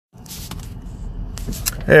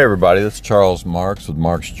Hey everybody, this is Charles Marks with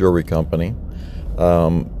Marks Jewelry Company.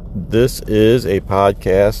 This is a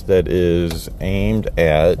podcast that is aimed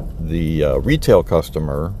at the retail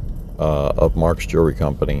customer of Marks Jewelry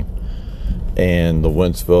Company and the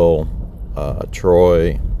Wentzville,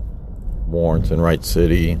 Troy, Warrenton, Wright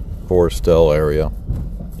City, Forestville area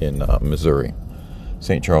in Missouri,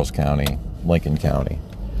 St. Charles County, Lincoln County,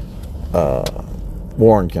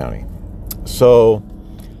 Warren County. So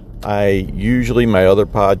my other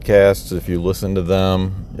podcasts, if you listen to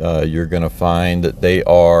them, you're going to find that they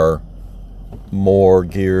are more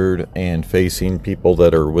geared and facing people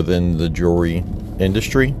that are within the jewelry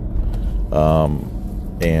industry.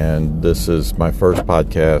 And this is my first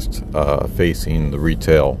podcast facing the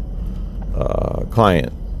retail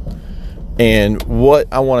client. And what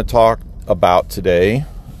I want to talk about today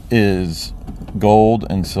is gold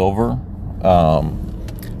and silver.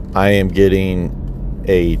 I am getting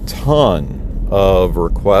a ton of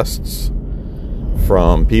requests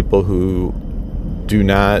from people who do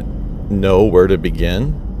not know where to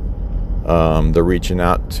begin. They're reaching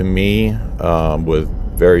out to me with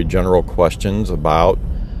very general questions about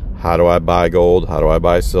how do I buy gold, how do I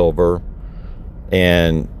buy silver,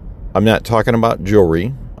 and I'm not talking about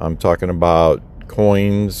jewelry. I'm talking about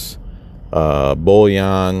coins,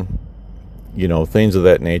 bullion, things of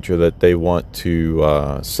that nature that they want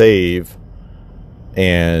to save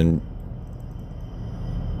and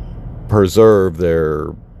preserve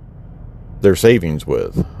their savings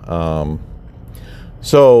with.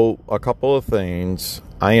 So a couple of things.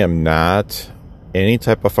 I am not any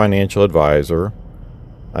type of financial advisor.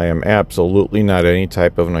 I am absolutely not any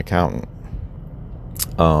type of an accountant.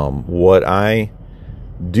 What I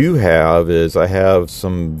do have is I have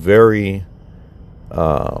some very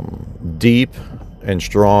deep and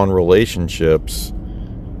strong relationships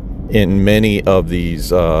in many of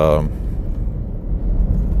these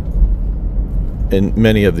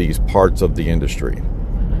parts of the industry.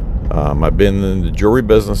 I've been in the jewelry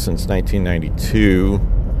business since 1992.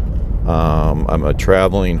 I'm a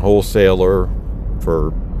traveling wholesaler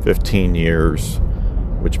for 15 years,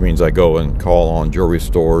 which means I go and call on jewelry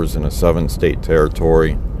stores in a 7-state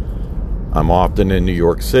territory. I'm often in New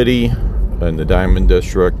York City, in the Diamond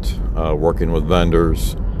District, working with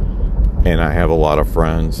vendors. And I have a lot of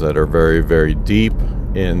friends that are very, very deep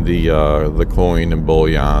in the coin and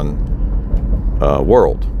bullion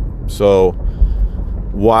world. So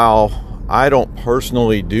while I don't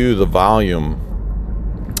personally do the volume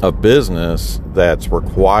of business that's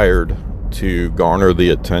required to garner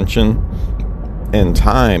the attention and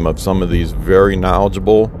time of some of these very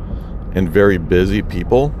knowledgeable and very busy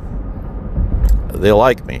people, they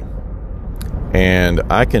like me. And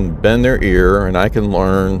I can bend their ear and I can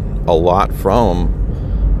learn a lot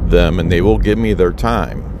from them, and they will give me their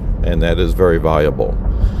time, and that is very valuable.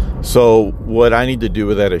 So what I need to do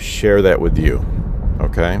with that is share that with you,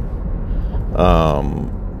 okay?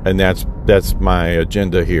 And that's my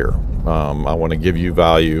agenda here. I want to give you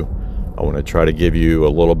value. I want to try to give you a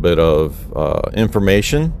little bit of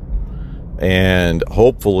information, and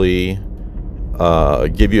hopefully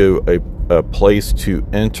give you a place to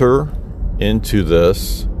enter into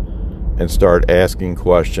this and start asking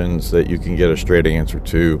questions that you can get a straight answer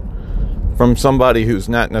to from somebody who's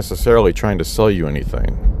not necessarily trying to sell you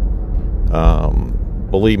anything.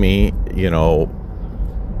 Believe me,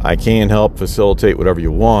 I can help facilitate whatever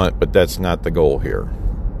you want, but that's not the goal here.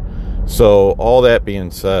 So all that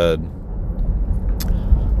being said,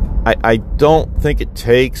 I don't think it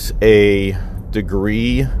takes a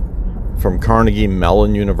degree from Carnegie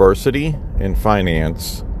Mellon University in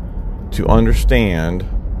finance to understand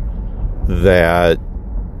that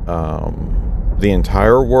the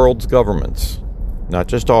entire world's governments, not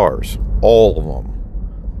just ours, all of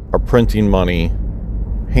them, are printing money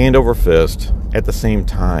hand over fist at the same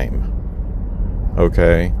time.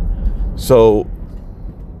 Okay? So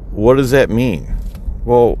what does that mean?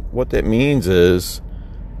 Well, what that means is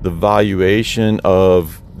the valuation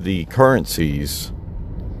of the currencies,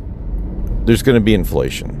 there's going to be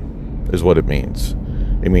inflation, is what it means.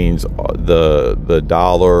 It means the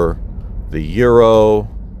dollar, the euro,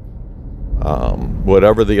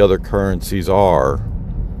 whatever the other currencies are,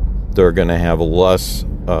 they're going to have less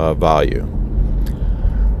value.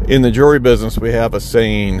 In the jewelry business, we have a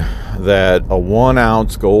saying that a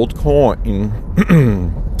 1-ounce gold coin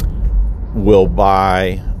will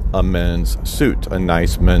buy a men's suit, a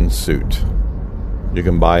nice men's suit. You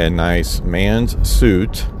can buy a nice man's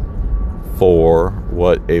suit for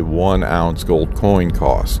what a 1-ounce gold coin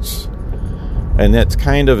costs. And that's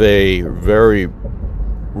kind of a very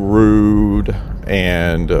rude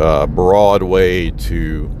and broad way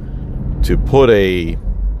to to put a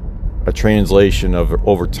translation of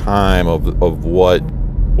over time of what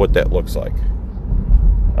that looks like.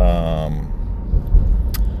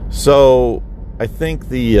 So I think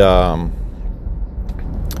the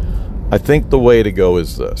way to go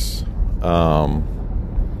is this.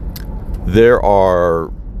 There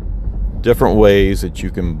are different ways that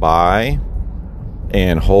you can buy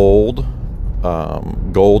and hold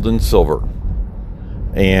gold and silver.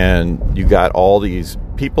 And you got all these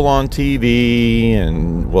people on TV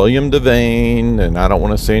and William Devane, and I don't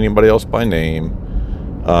want to say anybody else by name.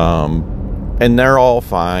 And they're all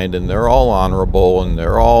fine, and they're all honorable, and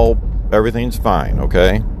everything's fine,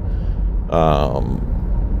 okay?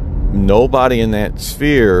 Nobody in that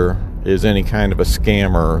sphere is any kind of a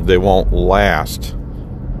scammer. They won't last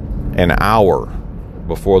an hour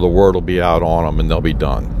before the word will be out on them, and they'll be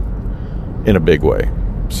done in a big way.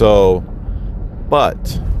 So,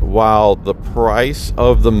 but while the price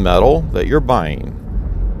of the metal that you're buying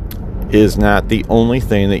is not the only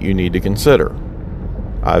thing that you need to consider.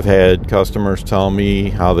 I've had customers tell me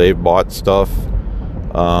how they've bought stuff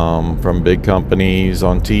from big companies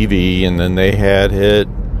on TV, and then they had hit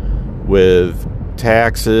with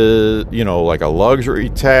taxes, like a luxury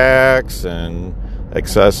tax and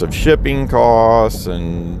excessive shipping costs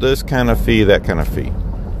and this kind of fee, that kind of fee.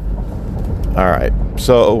 All right,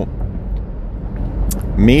 so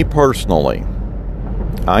me personally,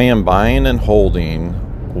 I am buying and holding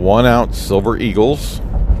 1 ounce Silver Eagles.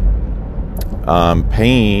 I'm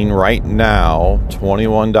paying right now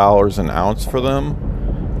 $21 an ounce for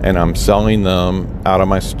them, and I'm selling them out of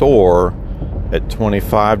my store at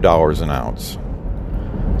 $25 an ounce.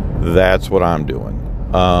 That's what I'm doing.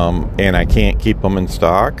 And I can't keep them in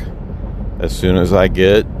stock. As soon as I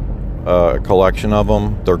get a collection of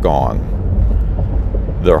them, they're gone.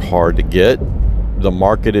 They're hard to get. The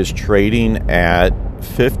market is trading at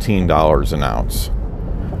 $15 an ounce.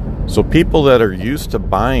 So people that are used to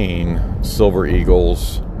buying Silver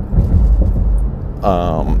Eagles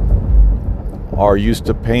are used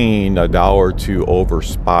to paying $1 or $2 over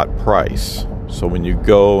spot price. So when you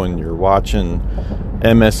go and you're watching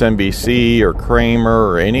MSNBC or Kramer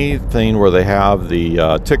or anything where they have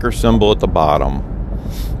the ticker symbol at the bottom,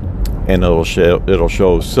 and it'll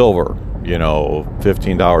show silver,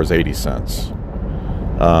 $15.80,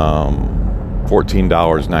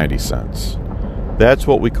 $14.90. That's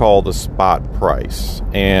what we call the spot price.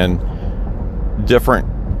 And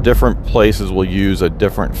different places will use a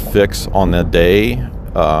different fix on the day.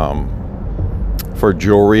 For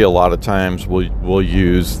jewelry, a lot of times we'll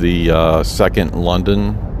use the second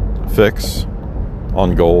London fix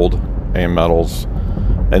on gold and metals,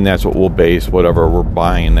 and that's what we'll base whatever we're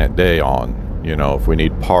buying that day on. If we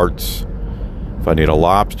need parts, if I need a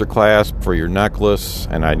lobster clasp for your necklace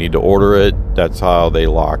and I need to order it, that's how they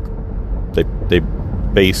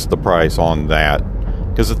base the price on that,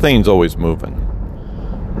 because the thing's always moving.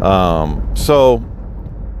 So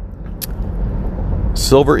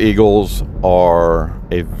Silver Eagles are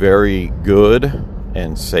a very good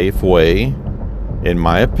and safe way, in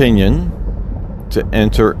my opinion, to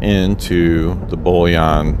enter into the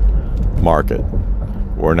bullion market.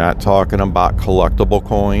 We're not talking about collectible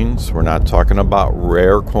coins. We're not talking about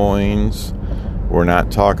rare coins. We're not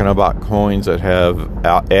talking about coins that have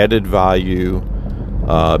added value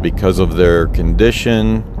because of their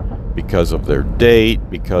condition, because of their date,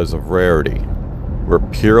 because of rarity. We're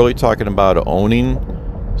purely talking about owning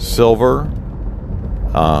silver,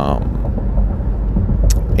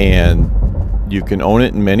 and you can own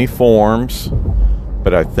it in many forms,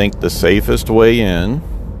 but I think the safest way in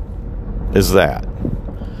is that.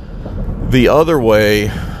 The other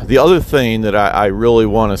thing that I really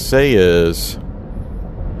want to say is,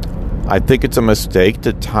 I think it's a mistake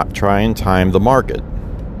to try and time the market.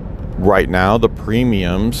 Right now, the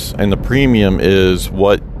premiums, and the premium is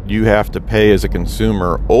what you have to pay as a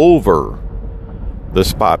consumer over the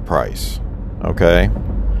spot price, okay?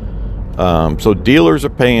 So dealers are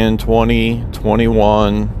paying 20,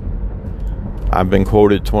 21. I've been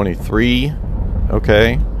quoted 23,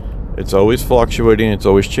 okay? It's always fluctuating. It's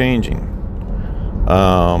always changing.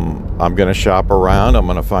 I'm going to shop around. I'm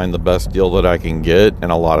going to find the best deal that I can get,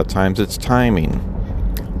 and a lot of times it's timing.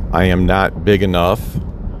 I am not big enough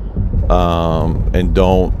and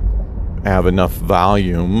don't have enough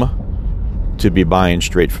volume to be buying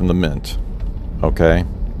straight from the mint, okay?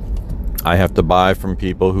 I have to buy from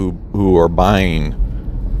people who are buying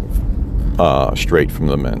straight from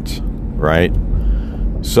the mint, right?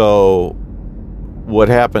 So what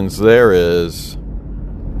happens there is,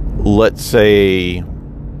 let's say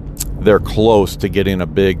they're close to getting a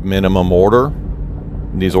big minimum order.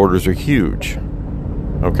 These orders are huge,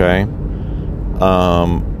 okay?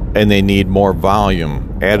 and they need more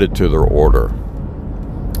volume added to their order.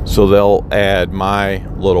 So they'll add my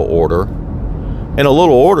little order. And a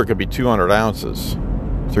little order could be 200 ounces,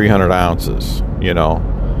 300 ounces, you know.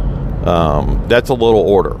 That's a little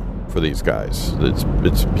order for these guys.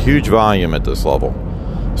 It's huge volume at this level.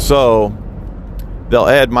 So they'll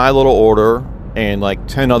add my little order and like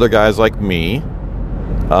 10 other guys like me,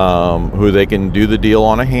 who they can do the deal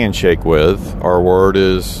on a handshake with. Our word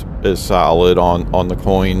is solid on the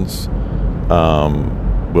coins.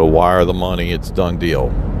 We'll wire the money. It's done deal.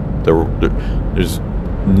 There's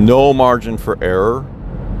no margin for error.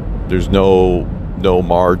 There's no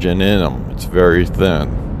margin in them. It's very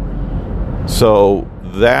thin. So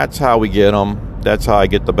that's how we get them. That's how I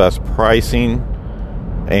get the best pricing.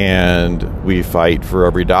 And we fight for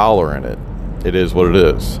every dollar in it. It is what it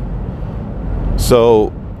is.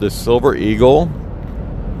 So the Silver Eagle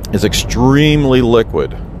is extremely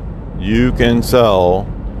liquid. You can sell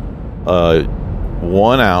a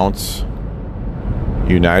 1 ounce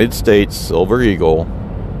United States Silver Eagle,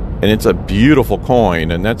 and it's a beautiful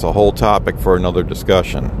coin, and that's a whole topic for another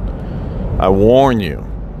discussion. I warn you,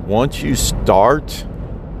 once you start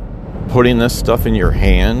putting this stuff in your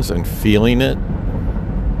hands and feeling it,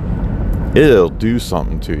 it'll do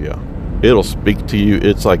something to you. It'll speak to you.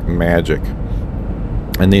 It's like magic.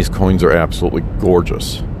 And these coins are absolutely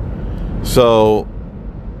gorgeous. So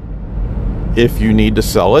if you need to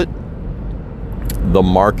sell it, the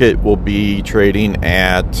market will be trading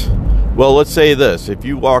at, well, let's say this. If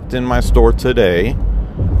you walked in my store today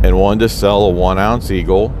and wanted to sell a 1 ounce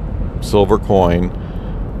Eagle silver coin,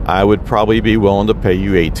 I would probably be willing to pay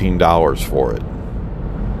you $18 for it.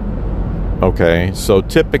 Okay, so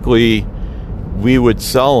typically we would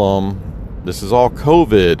sell them. This is all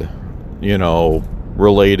COVID,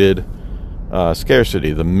 related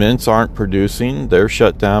scarcity. The mints aren't producing. They're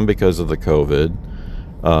shut down because of the COVID.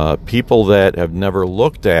 People that have never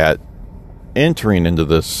looked at entering into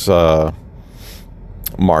this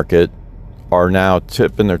market are now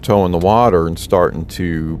tipping their toe in the water and starting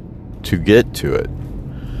to get to it.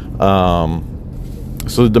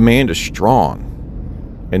 So the demand is strong.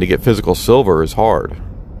 And to get physical silver is hard.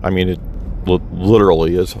 I mean, it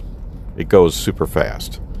literally is. It goes super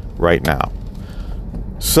fast right now.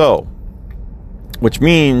 So, which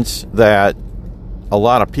means that a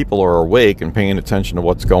lot of people are awake and paying attention to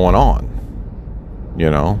what's going on.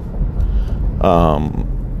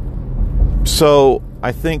 So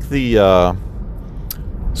I think so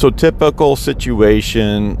typical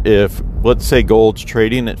situation, if let's say gold's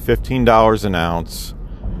trading at $15 an ounce,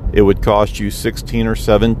 it would cost you $16 or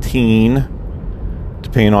 $17,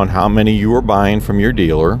 depending on how many you were buying from your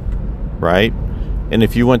dealer, right? And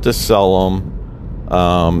if you went to sell them,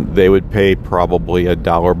 they would pay probably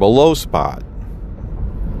 $1 below spot,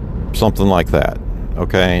 something like that.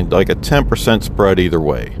 Okay, like a 10% spread either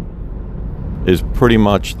way is pretty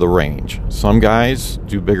much the range. Some guys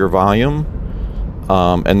do bigger volume,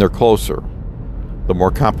 and they're closer. The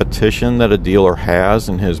more competition that a dealer has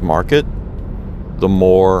in his market, the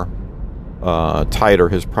more tighter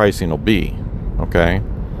his pricing will be. Okay.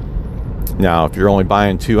 Now, if you're only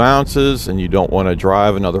buying 2 ounces and you don't want to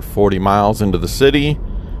drive another 40 miles into the city,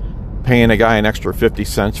 paying a guy an extra 50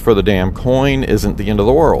 cents for the damn coin isn't the end of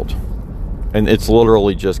the world. And it's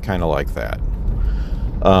literally just kind of like that.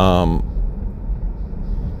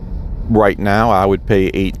 Right now, I would pay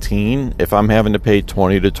 18 if I'm having to pay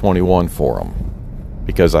 20 to 21 for them,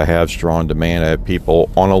 because I have strong demand. I have people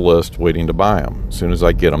on a list waiting to buy them. As soon as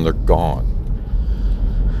I get them, they're gone.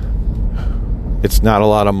 It's not a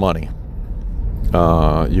lot of money.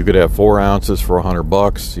 You could have 4 ounces for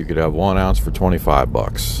 $100. You could have 1 ounce for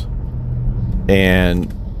 $25.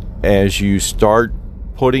 And as you start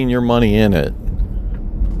putting your money in it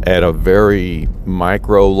at a very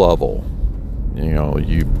micro level,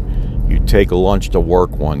 you take a lunch to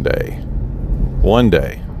work one day,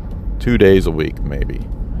 2 days a week maybe.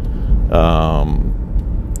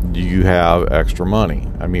 You have extra money.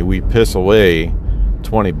 I mean, we piss away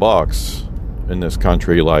 $20 in this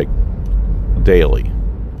country like daily.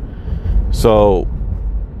 So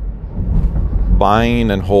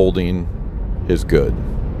buying and holding is good.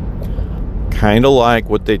 Kind of like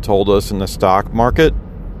what they told us in the stock market.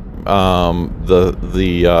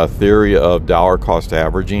 The theory of dollar cost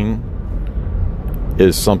averaging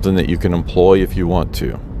is something that you can employ if you want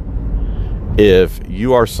to. If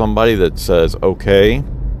you are somebody that says, okay,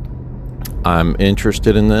 I'm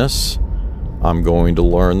interested in this, I'm going to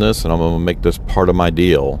learn this, and I'm going to make this part of my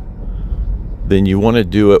deal, then you want to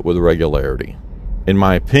do it with regularity. In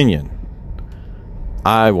my opinion,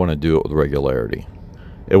 I want to do it with regularity.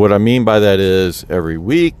 And what I mean by that is every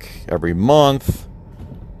week, every month,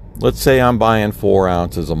 let's say I'm buying 4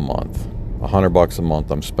 ounces a month, $100 a month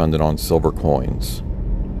I'm spending on silver coins,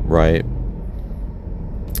 right?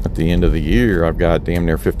 At the end of the year, I've got damn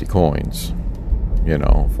near 50 coins,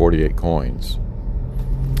 48 coins.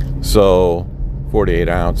 So 48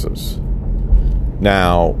 ounces.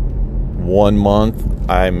 Now, one month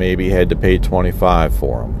I maybe had to pay 25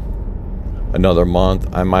 for them. Another month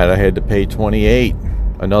I might have had to pay 28.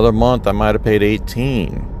 Another month I might have paid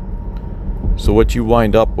 18. So what you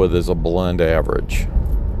wind up with is a blend average.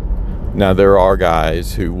 Now there are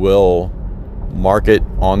guys who will mark it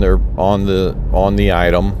on the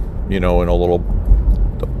item, in a little,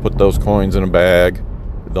 put those coins in a bag,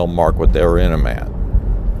 they'll mark what they're in them at,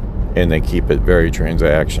 and they keep it very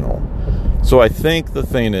transactional. So I think the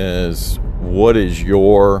thing is, what is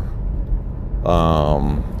your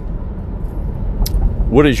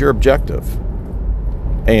objective?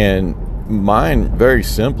 And mine very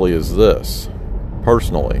simply is this,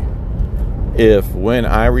 personally. If when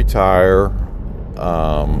I retire,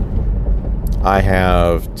 I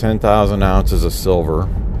have 10,000 ounces of silver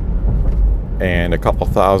and a couple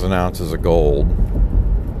thousand ounces of gold,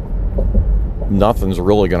 nothing's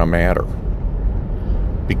really going to matter,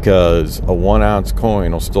 because a 1 ounce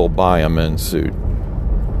coin will still buy a men's suit.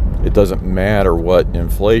 It doesn't matter what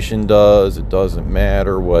inflation does. It doesn't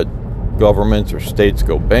matter what governments or states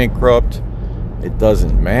go bankrupt. It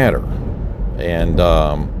doesn't matter. And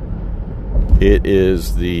it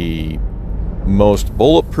is the most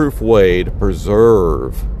bulletproof way to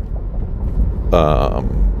preserve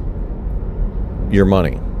your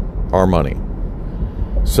money, our money.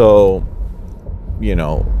 So,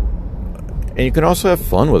 and you can also have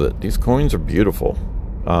fun with it. These coins are beautiful.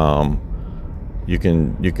 You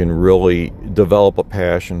can really develop a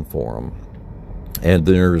passion for them. And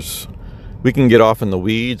we can get off in the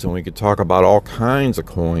weeds, and we could talk about all kinds of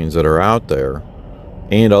coins that are out there,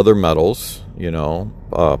 and other metals,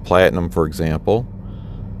 platinum, for example.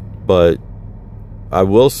 But I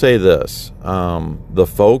will say this, the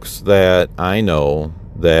folks that I know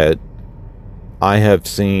that I have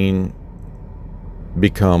seen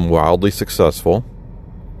become wildly successful,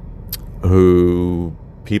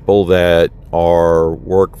 people that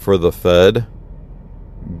work for the Fed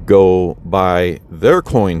go buy their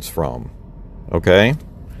coins from, okay?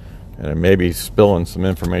 And I may be spilling some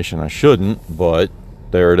information I shouldn't, but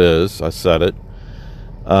there it is, I said it.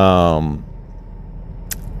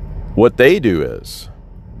 What they do is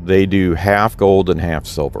they do half gold and half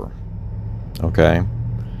silver, okay?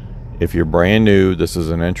 If you're brand new, this is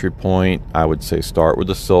an entry point. I would say start with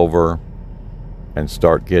the silver and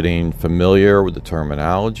start getting familiar with the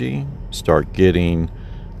terminology, start getting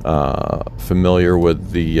familiar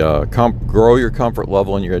with the grow your comfort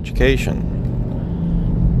level in your education.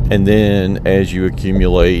 And then as you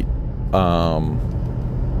accumulate,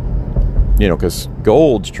 because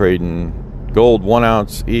gold's trading, 1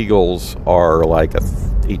 ounce eagles are like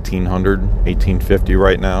 $1,800, $1,850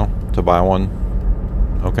 right now to buy one.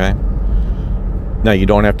 Okay. Now you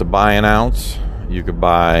don't have to buy an ounce. You could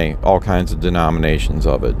buy all kinds of denominations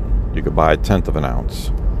of it. You could buy 1/10 of an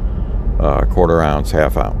ounce, 1/4 ounce,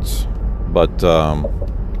 half ounce. But the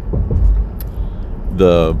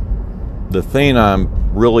thing I'm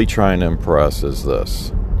really trying to impress is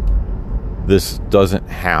this. This doesn't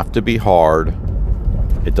have to be hard.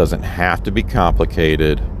 It doesn't have to be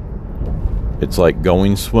complicated. It's like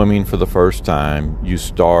going swimming for the first time. You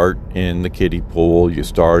start in the kiddie pool. You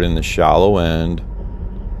start in the shallow end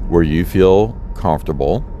where you feel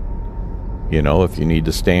comfortable. If you need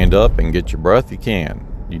to stand up and get your breath, you can.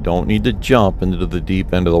 You don't need to jump into the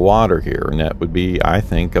deep end of the water here. And that would be, I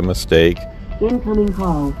think, a mistake. Incoming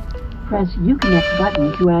call. Press Uconnect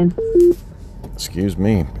button to end. Excuse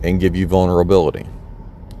me, and give you vulnerability.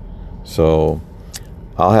 So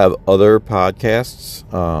I'll have other podcasts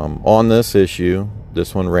on this issue.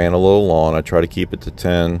 This one ran a little long. I try to keep it to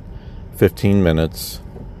 10-15 minutes.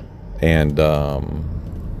 And I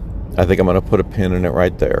think I'm going to put a pin in it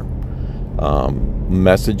right there.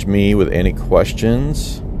 Message me with any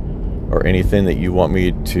questions or anything that you want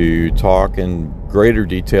me to talk in greater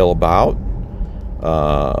detail about.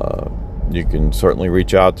 You can certainly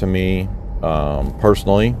reach out to me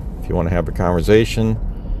personally if you want to have a conversation.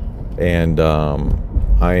 And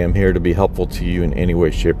I am here to be helpful to you in any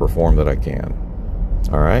way, shape, or form that I can.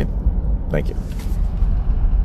 All right? Thank you.